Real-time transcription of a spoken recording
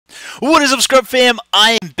What is up, Scrub fam?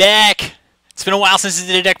 I am back. It's been a while since I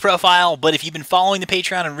did a deck profile, but if you've been following the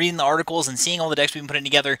Patreon and reading the articles and seeing all the decks we've been putting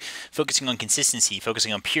together, focusing on consistency,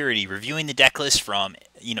 focusing on purity, reviewing the deck list from,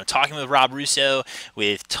 talking with Rob Russo,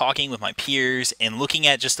 with talking with my peers, and looking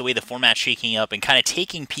at just the way the format's shaking up and kind of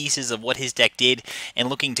taking pieces of what his deck did and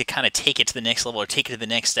looking to kind of take it to the next level or take it to the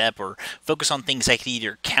next step or focus on things that could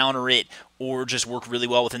either counter it or just work really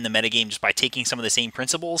well within the metagame just by taking some of the same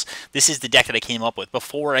principles. This is the deck that I came up with.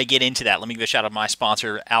 Before I get into that, let me give a shout out to my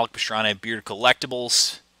sponsor, Alec Pastrana, Beard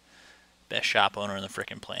Collectibles. Best shop owner on the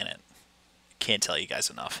frickin' planet. Can't tell you guys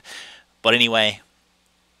enough. But anyway,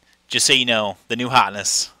 just so you know, the new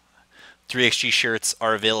hotness, 3xG shirts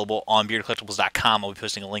are available on beardcollectibles.com. I'll be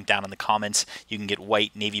posting a link down in the comments. You can get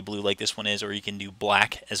white, navy blue like this one is, or you can do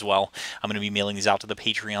black as well. I'm going to be mailing these out to the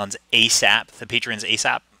Patreons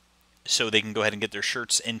ASAP, so they can go ahead and get their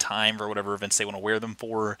shirts in time for whatever events they want to wear them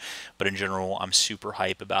for. But in general, I'm super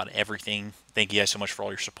hype about everything. Thank you guys so much for all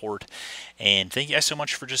your support, and thank you guys so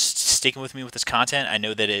much for just sticking with me with this content. I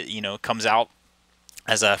know that it comes out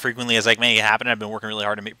as frequently as I can make it happen. I've been working really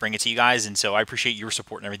hard to bring it to you guys, and so I appreciate your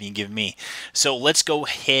support and everything you give me. So let's go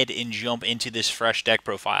ahead and jump into this fresh deck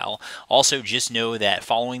profile. Also, just know that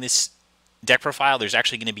following this deck profile, there's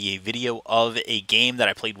actually going to be a video of a game that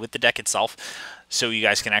I played with the deck itself, so you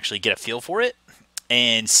guys can actually get a feel for it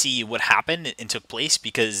and see what happened and took place,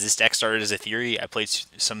 because this deck started as a theory. I played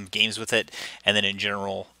some games with it, and then in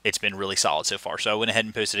general, it's been really solid so far. So I went ahead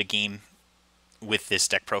and posted a game with this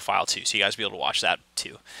deck profile too, so you guys will be able to watch that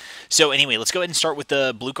too. So anyway, let's go ahead and start with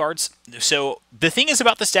the blue cards. So the thing is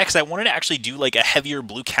about this deck is I wanted to actually do like a heavier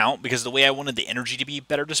blue count because of the way I wanted the energy to be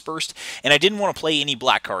better dispersed, and I didn't want to play any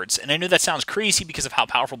black cards. And I know that sounds crazy because of how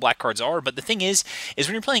powerful black cards are, but the thing is when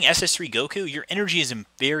you're playing SS3 Goku, your energy is a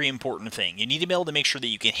very important thing. You need to be able to make sure that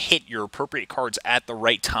you can hit your appropriate cards at the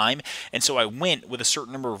right time, and so I went with a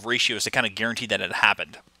certain number of ratios to kind of guarantee that it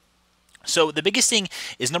happened. So the biggest thing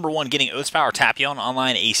is, number one, getting Oath's Power Tapion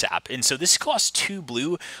online ASAP. And so this costs 2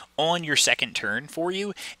 blue on your second turn for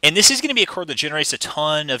you. And this is going to be a card that generates a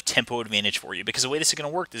ton of tempo advantage for you, because the way this is going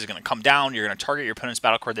to work, this is going to come down, you're going to target your opponent's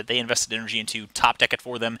battle card that they invested energy into, top deck it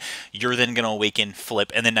for them, you're then going to awaken,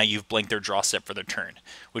 flip, and then now you've blanked their draw step for their turn,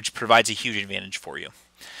 which provides a huge advantage for you.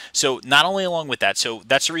 So not only along with that, so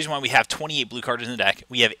that's the reason why we have 28 blue cards in the deck.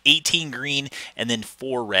 We have 18 green and then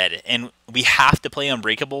 4 red. And we have to play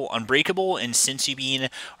Unbreakable. Unbreakable and Senzu Bean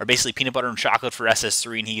are basically peanut butter and chocolate for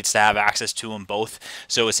SS3, and he gets to have access to them both.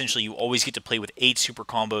 So essentially you always get to play with 8 super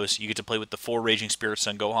combos. You get to play with the 4 Raging Spirit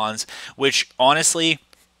Sun Gohans, which honestly,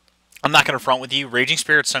 I'm not going to front with you. Raging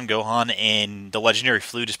Spirit Sun Gohan and the Legendary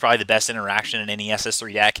Flute is probably the best interaction in any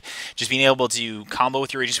SS3 deck. Just being able to combo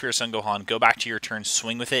with your Raging Spirit Sun Gohan, go back to your turn,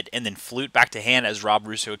 swing with it, and then flute back to hand, as Rob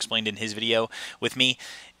Russo explained in his video with me.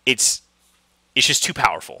 It's just too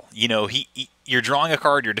powerful. You're drawing a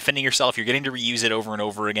card, you're defending yourself, you're getting to reuse it over and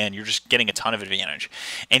over again, you're just getting a ton of advantage.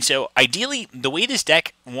 And so ideally, the way this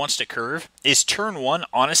deck wants to curve is turn 1,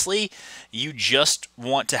 honestly, you just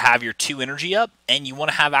want to have your 2 energy up, and you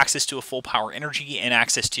want to have access to a full power energy and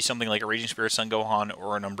access to something like a Raging Spirit Sun Gohan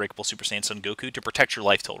or an Unbreakable Super Saiyan Sun Goku to protect your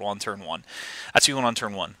life total on turn 1. That's what you want on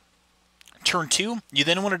turn 1. Turn 2, you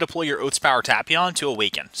then want to deploy your Oath's Power Tapion to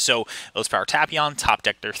awaken. So Oath's Power Tapion, top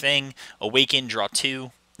deck their thing, awaken, draw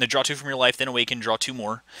 2. Then draw 2 from your life, then awaken, draw 2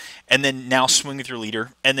 more. And then now swing with your leader,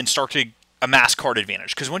 and then start to amass card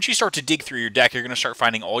advantage. Because once you start to dig through your deck, you're going to start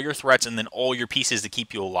finding all your threats and then all your pieces to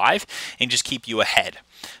keep you alive and just keep you ahead.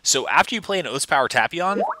 So after you play an Oath's Power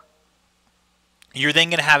Tapion, you're then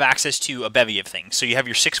going to have access to a bevy of things. So you have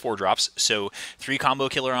your 6 4-drops, so 3 Combo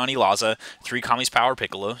Killer on Elaza, 3 Kami's Power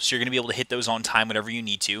Piccolo, so you're going to be able to hit those on time whenever you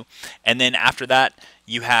need to. And then after that,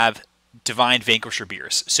 you have Divine Vanquisher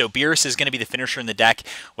Beerus. So Beerus is going to be the finisher in the deck.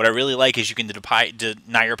 What I really like is you can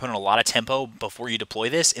deny your opponent a lot of tempo before you deploy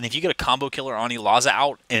this, and if you get a Combo Killer on Elaza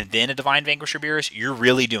out and then a Divine Vanquisher Beerus, you're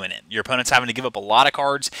really doing it. Your opponent's having to give up a lot of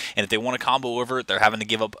cards, and if they want to combo over it, they're having to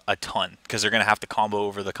give up a ton, because they're going to have to combo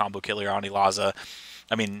over the Combo Killer on Elaza.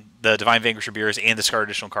 The Divine Vanquisher Beerus and discard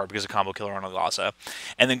additional card because of Combo Killer on Elaza.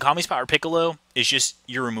 And then Kami's Power Piccolo is just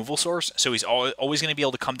your removal source, so he's always going to be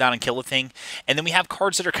able to come down and kill a thing. And then we have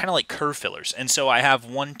cards that are kind of like curve fillers. And so I have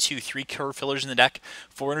 1, 2, 3 curve fillers in the deck.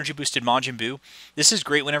 4 energy boosted Majin Buu. This is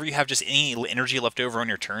great whenever you have just any energy left over on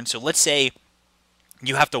your turn. So let's say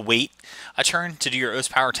you have to wait a turn to do your Oath's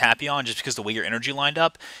Power Tapion just because the way your energy lined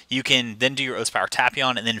up. You can then do your Oath's Power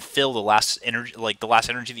Tapion and then fill the last energy,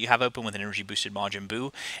 that you have open with an energy boosted Majin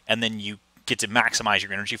Buu, and then you get to maximize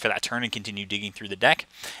your energy for that turn and continue digging through the deck.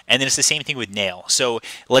 And then it's the same thing with Nail. So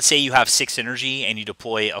let's say you have 6 energy and you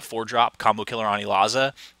deploy a 4-drop Combo Killer on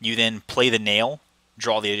Elaza. You then play the Nail,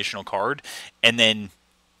 draw the additional card, and then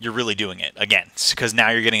you're really doing it again, because now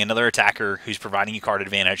you're getting another attacker who's providing you card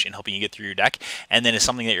advantage and helping you get through your deck, and then it's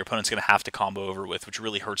something that your opponent's going to have to combo over with, which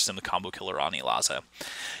really hurts them to combo killer on Elaza.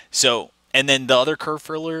 So, and then the other curve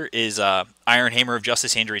filler is Iron Hammer of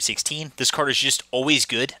Justice, Android 16. This card is just always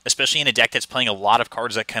good, especially in a deck that's playing a lot of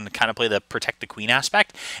cards that can kind of play the protect the queen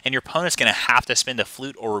aspect, and your opponent's going to have to spend a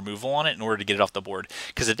flute or removal on it in order to get it off the board.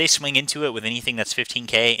 Because if they swing into it with anything that's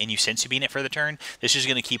 15k and you Sensu Bean it for the turn, this is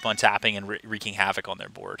going to keep on tapping and wreaking havoc on their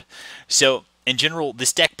board. So, in general,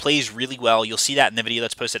 this deck plays really well. You'll see that in the video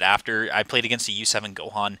that's posted after. I played against a U7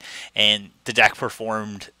 Gohan, and the deck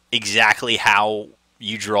performed exactly how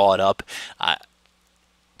you draw it up.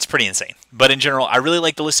 It's pretty insane. But in general, I really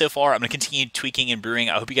like the list so far. I'm going to continue tweaking and brewing.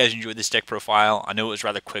 I hope you guys enjoyed this deck profile. I know it was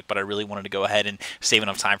rather quick, but I really wanted to go ahead and save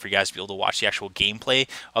enough time for you guys to be able to watch the actual gameplay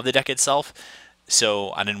of the deck itself.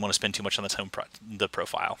 So I didn't want to spend too much on the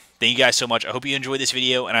profile. Thank you guys so much. I hope you enjoyed this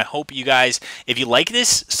video, and I hope you guys, if you like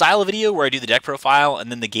this style of video where I do the deck profile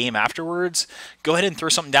and then the game afterwards, go ahead and throw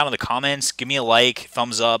something down in the comments. Give me a like,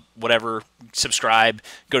 thumbs up, whatever, subscribe,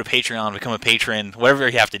 go to Patreon, become a patron, whatever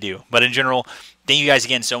you have to do. But in general, thank you guys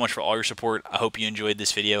again so much for all your support. I hope you enjoyed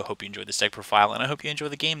this video, hope you enjoyed this deck profile, and I hope you enjoy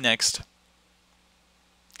the game next.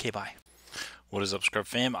 Okay, bye. What is up, Scrub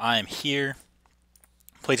fam? I am here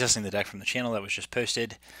playtesting the deck from the channel that was just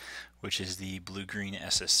posted, which is the blue-green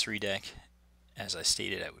SS3 deck, as I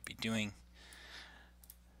stated I would be doing.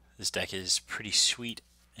 This deck is pretty sweet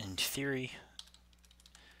in theory,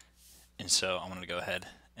 and so I'm going to go ahead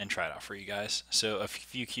and try it out for you guys. So a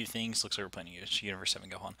few key things, looks like we're playing Universe 7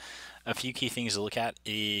 Gohan. A few key things to look at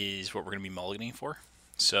is what we're going to be mulliganing for.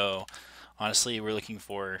 So honestly, we're looking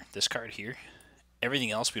for this card here.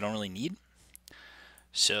 Everything else we don't really need.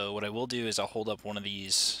 So what I will do is I'll hold up one of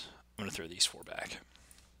these. I'm going to throw these 4 back.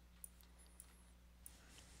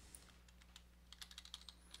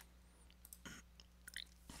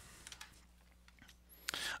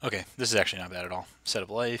 Okay, this is actually not bad at all. Set up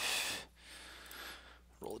life.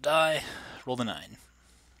 Roll a die. Roll the 9.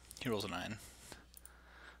 He rolls a 9.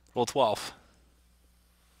 Roll 12.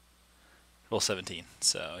 Roll 17.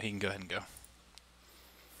 So he can go ahead and go.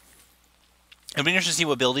 It'll be interesting to see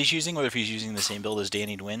what build he's using, whether if he's using the same build as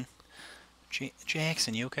Danny to win.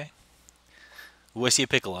 Jackson, you okay? Ooh, I see a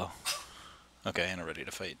Piccolo. Okay, and I'm ready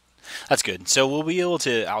to fight. That's good. So we'll be able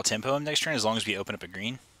to out-tempo him next turn as long as we open up a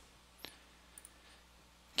green.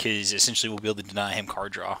 Because essentially we'll be able to deny him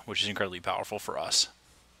card draw, which is incredibly powerful for us.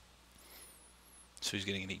 So he's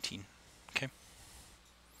getting an 18. Okay.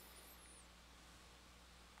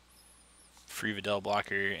 Free Videl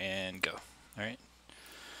blocker and go. Alright.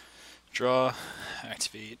 Draw,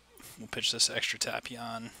 activate. We'll pitch this extra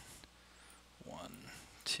Tapion. 1,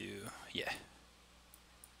 2, yeah.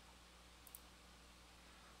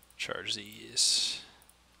 Charge these.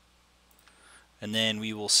 And then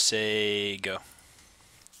we will say go.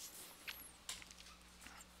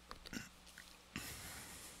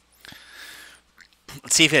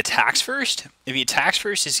 Let's see if he attacks first. If he attacks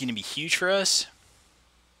first, it's going to be huge for us.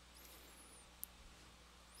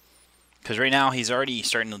 Because right now he's already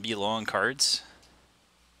starting to be low on cards.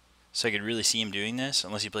 So I could really see him doing this,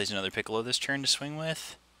 unless he plays another Piccolo this turn to swing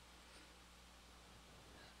with.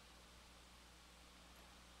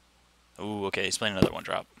 Ooh, okay, he's playing another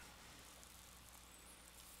 1-drop.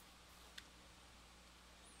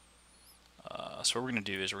 So what we're going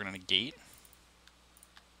to do is we're going to negate.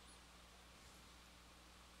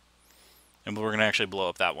 And we're going to actually blow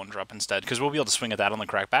up that 1-drop instead, because we'll be able to swing at that on the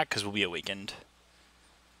crackback, because we'll be awakened.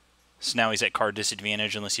 So now he's at card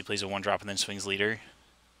disadvantage unless he plays a 1-drop and then swings leader.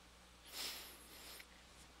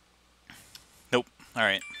 Nope.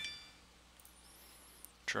 Alright.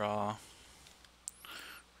 Draw.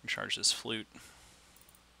 Recharge this flute.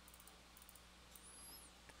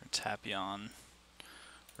 Tapion.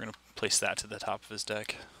 We're going to place that to the top of his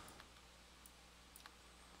deck.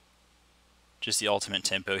 Just the ultimate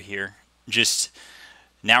tempo here. Just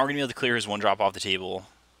now we're going to be able to clear his 1-drop off the table.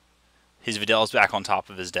 His Videl's back on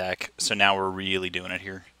top of his deck, so now we're really doing it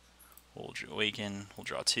here. We'll awaken, we'll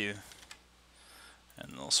draw 2,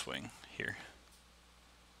 and they'll swing here.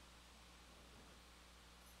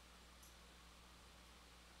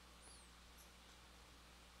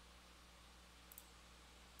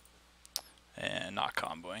 And not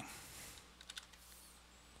comboing.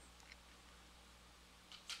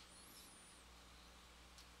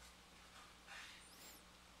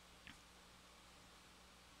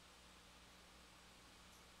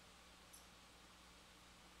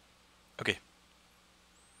 Okay.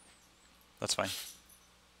 That's fine.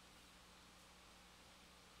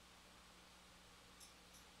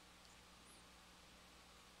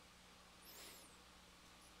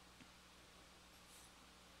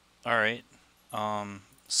 Alright.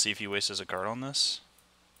 See if he wastes a card on this.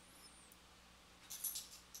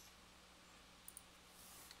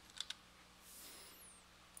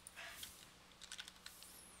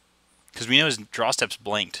 Because we know his draw step's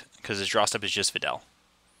blanked, because his draw step is just Videl.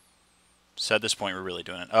 So at this point, we're really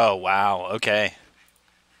doing it. Oh, wow. Okay.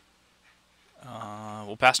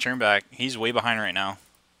 We'll pass turn back. He's way behind right now.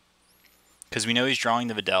 Because we know he's drawing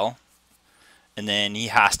the Videl. And then he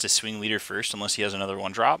has to swing leader first, unless he has another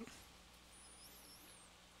one drop.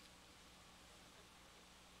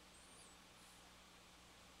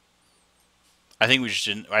 I think we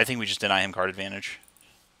just deny him card advantage.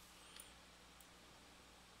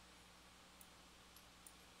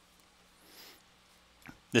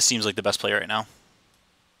 This seems like the best play right now.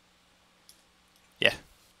 Yeah.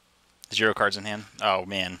 0 cards in hand. Oh,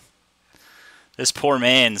 man. This poor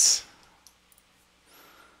man's.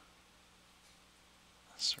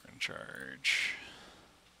 Certain charge.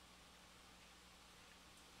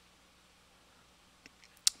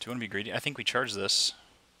 Do you want to be greedy? I think we charge this.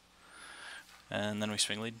 And then we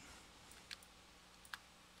swing lead.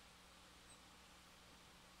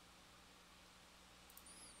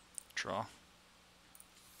 Draw.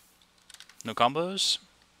 No combos.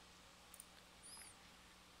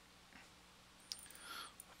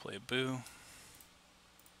 Play a boo.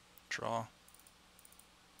 Draw.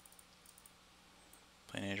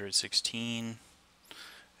 Play an Android 16.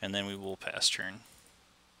 And then we will pass turn.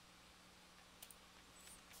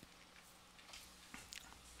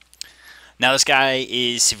 Now this guy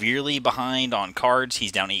is severely behind on cards.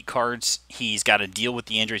 He's down 8 cards. He's got to deal with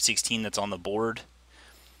the Android 16 that's on the board.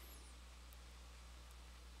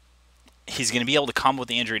 He's going to be able to combo with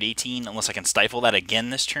the Android 18 unless I can stifle that again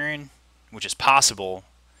this turn, which is possible.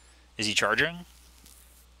 Is he charging?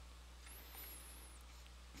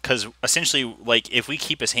 Because essentially, like, if we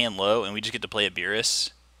keep his hand low and we just get to play a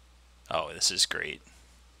Beerus, oh, this is great.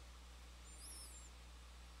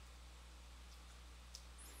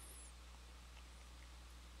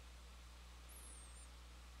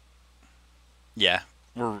 Yeah,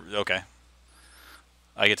 we're okay.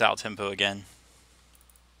 I get to out tempo again.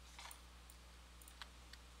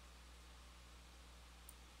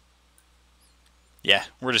 Yeah,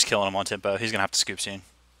 we're just killing him on tempo. He's gonna have to scoop soon.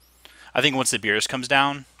 I think once the Beerus comes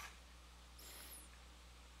down,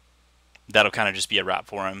 that'll kind of just be a wrap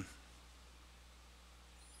for him.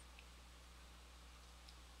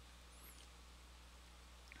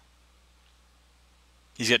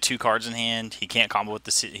 He's got 2 cards in hand. He can't combo with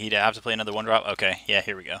the... He'd have to play another 1-drop. Okay, yeah,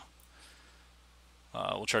 here we go.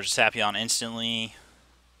 We'll charge the Sapion instantly.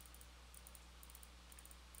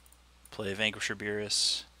 Play Vanquisher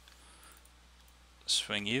Beerus.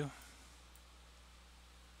 Swing you.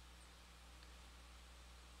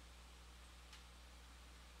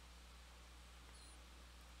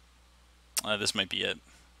 This might be it.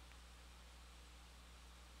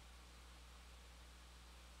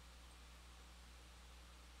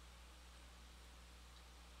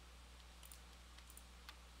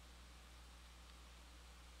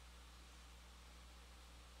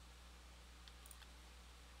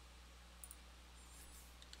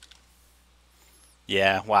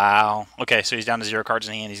 Yeah, wow. Okay, so he's down to 0 cards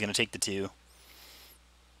in hand. He's going to take the 2.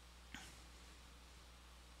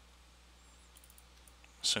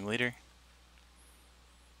 Swing leader.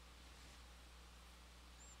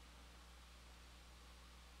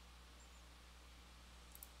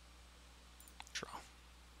 Draw.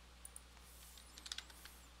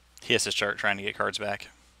 He has to start trying to get cards back.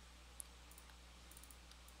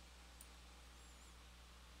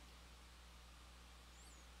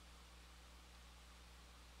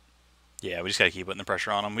 Yeah, we just got to keep putting the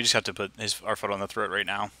pressure on him. We just have to put our foot on the throat right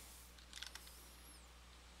now.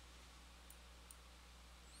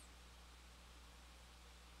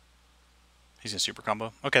 He's in super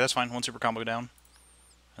combo. Okay, that's fine. 1 super combo down.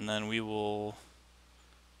 And then we will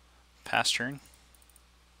pass turn.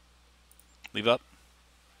 Leave up.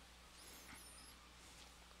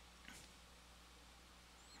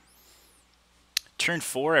 Turn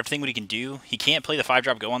 4, everything what he can do. He can't play the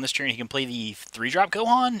 5-drop go on this turn. He can play the 3-drop go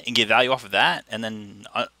on and get value off of that and then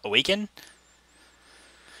awaken.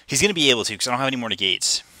 He's going to be able to because I don't have any more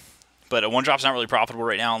negates. But a 1-drop's not really profitable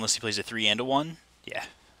right now unless he plays a 3 and a 1. Yeah,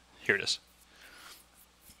 here it is.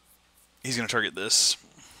 He's going to target this.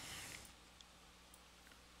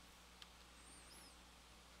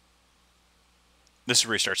 This is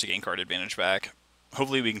where he starts to gain card advantage back.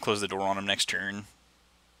 Hopefully we can close the door on him next turn.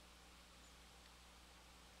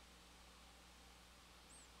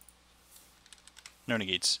 No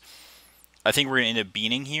negates. I think we're going to end up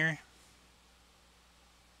beaning here.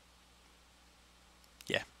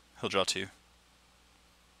 Yeah, he'll draw 2.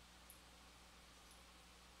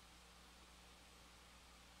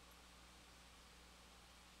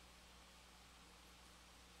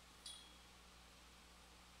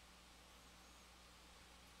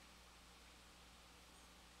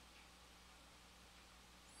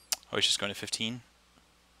 Oh, he's just going to 15?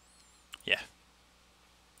 Yeah.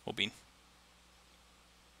 We'll bean.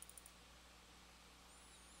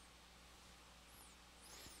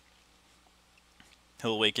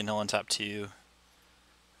 He'll awaken, he'll untap 2.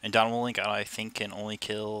 And Down Link, I think, can only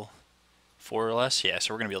kill 4 or less. Yeah,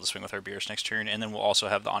 so we're going to be able to swing with our Beerus next turn. And then we'll also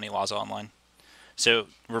have the Ani Laza online. So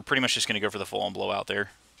we're pretty much just going to go for the full-on blowout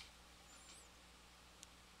there.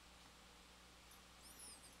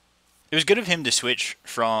 It was good of him to switch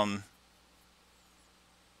from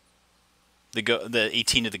the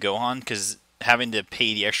 18 to the Gohan, because having to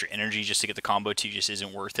pay the extra energy just to get the combo 2 just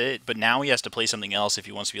isn't worth it. But now he has to play something else if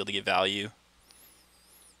he wants to be able to get value.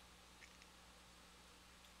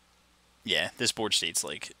 Yeah, this board state's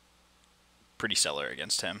like pretty stellar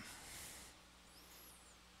against him.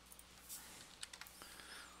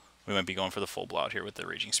 We might be going for the full blowout here with the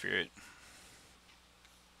Raging Spirit.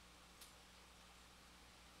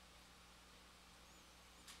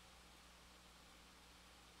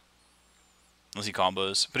 Unless he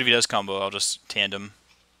combos. But if he does combo, I'll just tandem.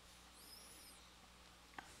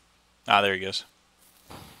 Ah, there he goes.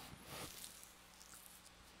 Go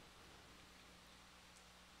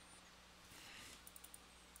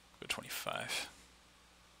 25.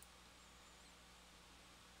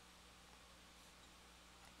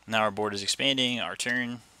 Now our board is expanding. Our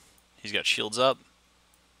turn. He's got shields up.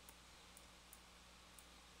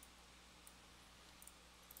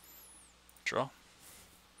 Draw.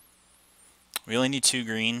 We only need 2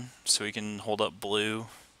 green, so we can hold up blue.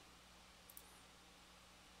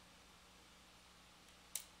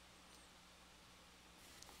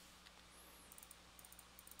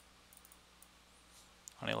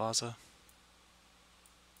 Ani Laza.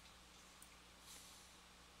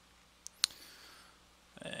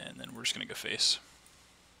 And then we're just going to go face.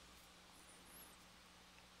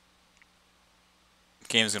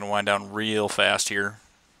 Game's going to wind down real fast here.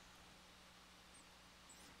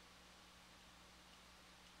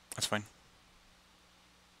 That's fine.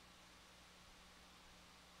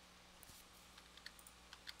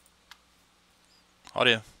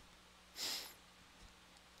 Audio.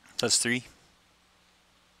 That's 3. You're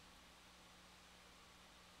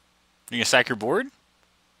going to sack your board?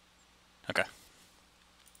 Okay.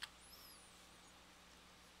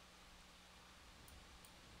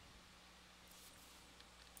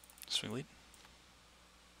 Swing lead.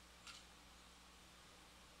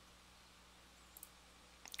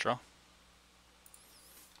 Draw.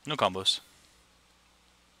 No combos.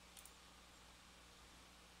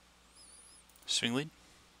 Swing lead.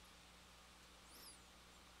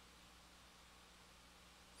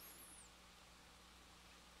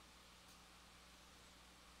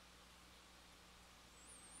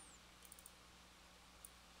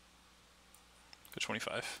 Go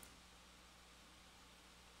 25.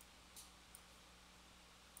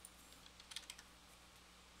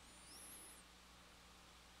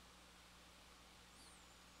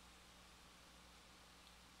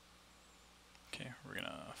 Okay, we're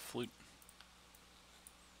gonna flute.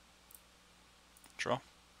 Draw.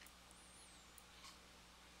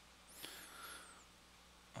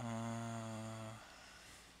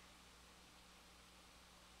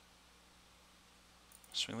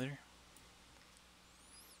 Swing leader.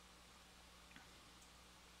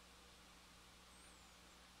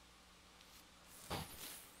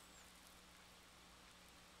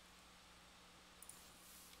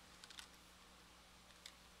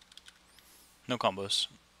 No combos.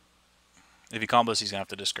 If he combos, he's gonna have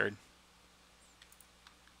to discard.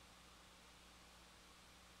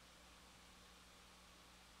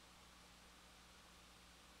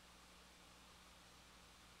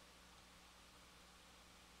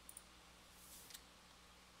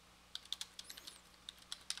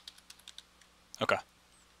 Okay.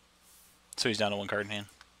 So he's down to 1 card in hand.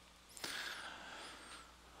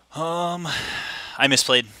 I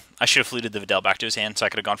misplayed. I should have fluted the Videl back to his hand so I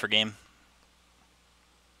could have gone for game.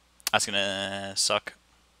 That's gonna suck.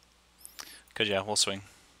 Cause yeah, we'll swing.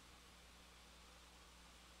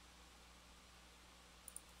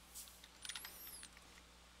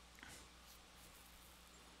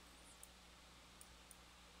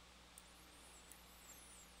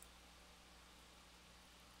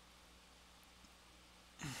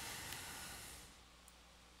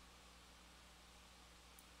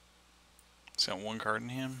 He's got 1 card in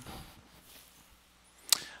hand.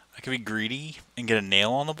 I could be greedy and get a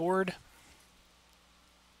nail on the board.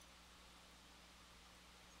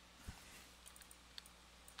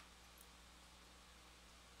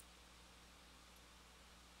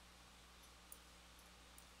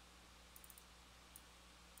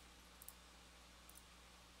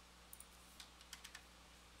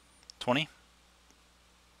 $20.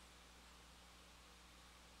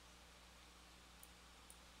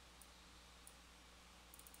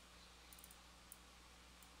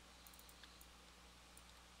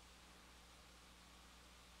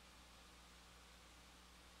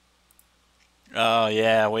 Oh,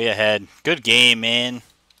 yeah, way ahead. Good game, man.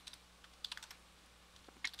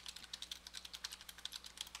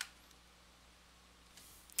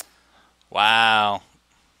 Wow.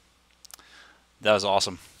 That was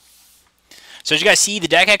awesome. So as you guys see, the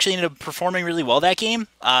deck actually ended up performing really well that game.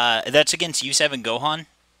 That's against U7 Gohan.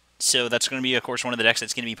 So that's going to be, of course, one of the decks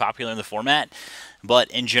that's going to be popular in the format.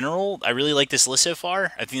 But in general, I really like this list so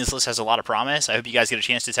far. I think this list has a lot of promise. I hope you guys get a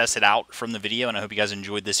chance to test it out from the video, and I hope you guys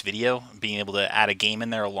enjoyed this video, being able to add a game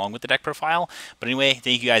in there along with the deck profile. But anyway,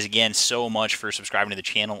 thank you guys again so much for subscribing to the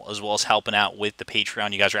channel, as well as helping out with the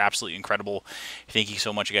Patreon. You guys are absolutely incredible. Thank you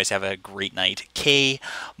so much. You guys have a great night. Okay,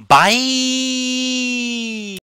 bye!